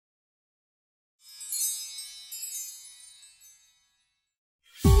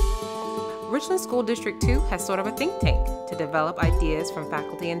Richland School District 2 has sort of a think tank to develop ideas from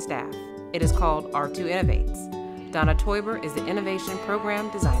faculty and staff. It is called R2 Innovates. Donna Teuber is the Innovation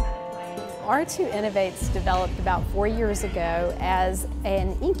Program Designer. R2 Innovates developed about 4 years ago as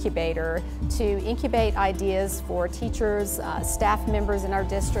an incubator to incubate ideas for teachers, staff members in our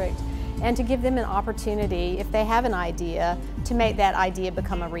district, and to give them an opportunity, if they have an idea, to make that idea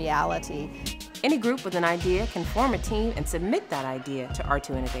become a reality. Any group with an idea can form a team and submit that idea to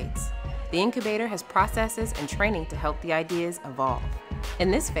R2 Innovates. The incubator has processes and training to help the ideas evolve.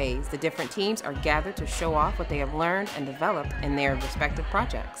 In this phase, the different teams are gathered to show off what they have learned and developed in their respective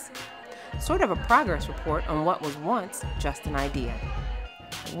projects. Sort of a progress report on what was once just an idea.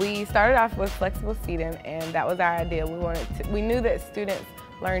 We started off with flexible seating, and that was our idea. We knew that students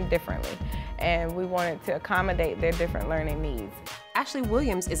learn differently, and we wanted to accommodate their different learning needs. Ashley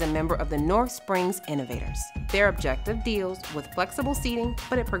Williams is a member of the North Springs Innovators. Their objective deals with flexible seating,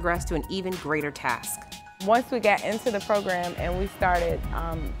 but it progressed to an even greater task. Once we got into the program and we started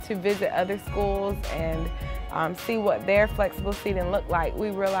to visit other schools and see what their flexible seating looked like,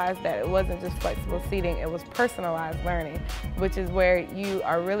 we realized that it wasn't just flexible seating, it was personalized learning, which is where you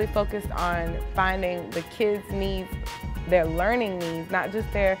are really focused on finding the kids' needs, their learning needs, not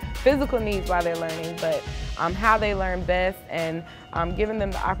just their physical needs while they're learning, but how they learn best, and giving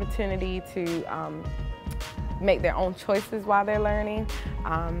them the opportunity to make their own choices while they're learning.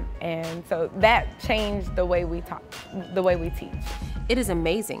 And so that changed the way we teach. It is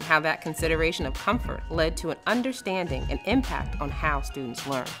amazing how that consideration of comfort led to an understanding and impact on how students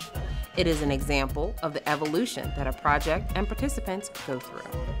learn. It is an example of the evolution that a project and participants go through.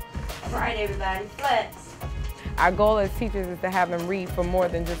 All right, everybody, flex. Our goal as teachers is to have them read for more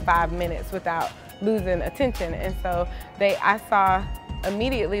than just 5 minutes without losing attention. And so I saw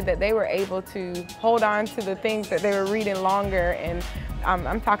immediately that they were able to hold on to the things that they were reading longer, and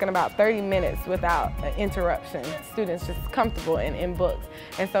I'm talking about 30 minutes without an interruption. Students just comfortable in books.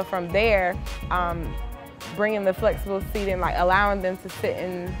 And so from there, bringing the flexible seating, like allowing them to sit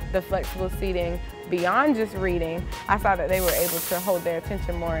in the flexible seating beyond just reading, I saw that they were able to hold their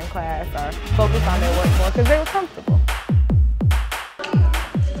attention more in class or focus on their work more because they were comfortable.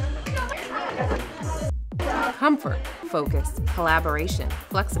 Comfort, focus, collaboration,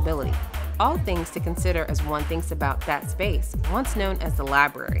 flexibility, all things to consider as one thinks about that space, once known as the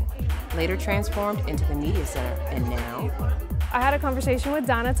library, later transformed into the Media Center, and now. I had a conversation with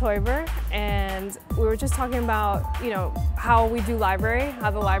Donna Teuber, and we were just talking about, how we do library, how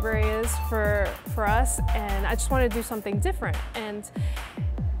the library is for us, and I just wanted to do something different.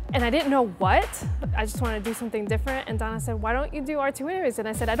 And I didn't know what. I just wanted to do something different. And Donna said, why don't you do R2 Innovates? And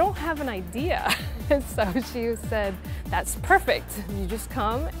I said, I don't have an idea. And so she said, that's perfect. You just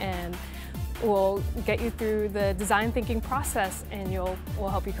come and we'll get you through the design thinking process, and we'll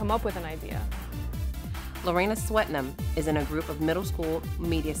help you come up with an idea. Lorena Swetnam is in a group of middle school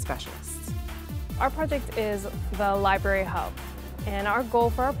media specialists. Our project is the Library Hub. And our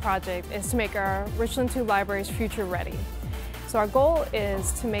goal for our project is to make our Richland 2 libraries future ready. So our goal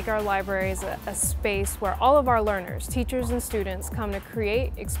is to make our libraries a space where all of our learners, teachers and students, come to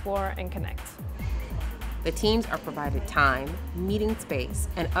create, explore, and connect. The teams are provided time, meeting space,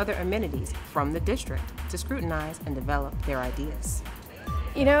 and other amenities from the district to scrutinize and develop their ideas.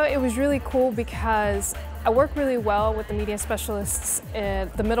 It was really cool because I work really well with the media specialists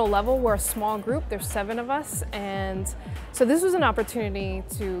at the middle level. We're a small group, there's 7 of us, and so this was an opportunity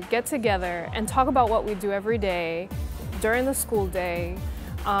to get together and talk about what we do every day during the school day,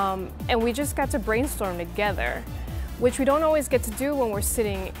 and we just got to brainstorm together, which we don't always get to do when we're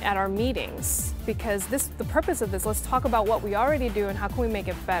sitting at our meetings, because the purpose of this, let's talk about what we already do and how can we make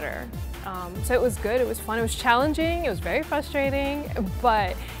it better. So it was good, it was fun, it was challenging, it was very frustrating,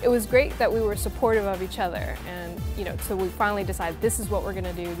 but it was great that we were supportive of each other, and so we finally decided this is what we're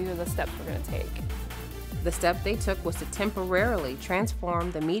gonna do, these are the steps we're gonna take. The step they took was to temporarily transform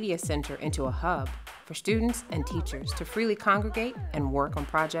the Media Center into a hub for students and teachers to freely congregate and work on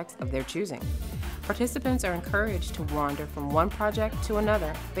projects of their choosing. Participants are encouraged to wander from one project to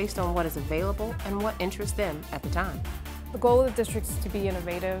another based on what is available and what interests them at the time. The goal of the district is to be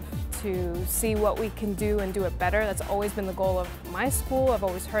innovative, to see what we can do and do it better. That's always been the goal of my school. I've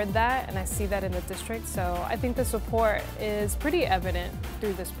always heard that, and I see that in the district. So I think the support is pretty evident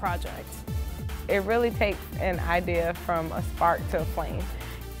through this project. It really takes an idea from a spark to a flame.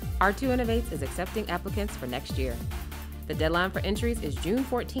 R2 Innovates is accepting applicants for next year. The deadline for entries is June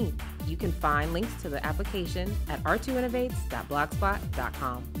 14th. You can find links to the application at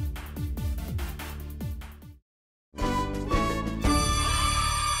r2innovates.blogspot.com.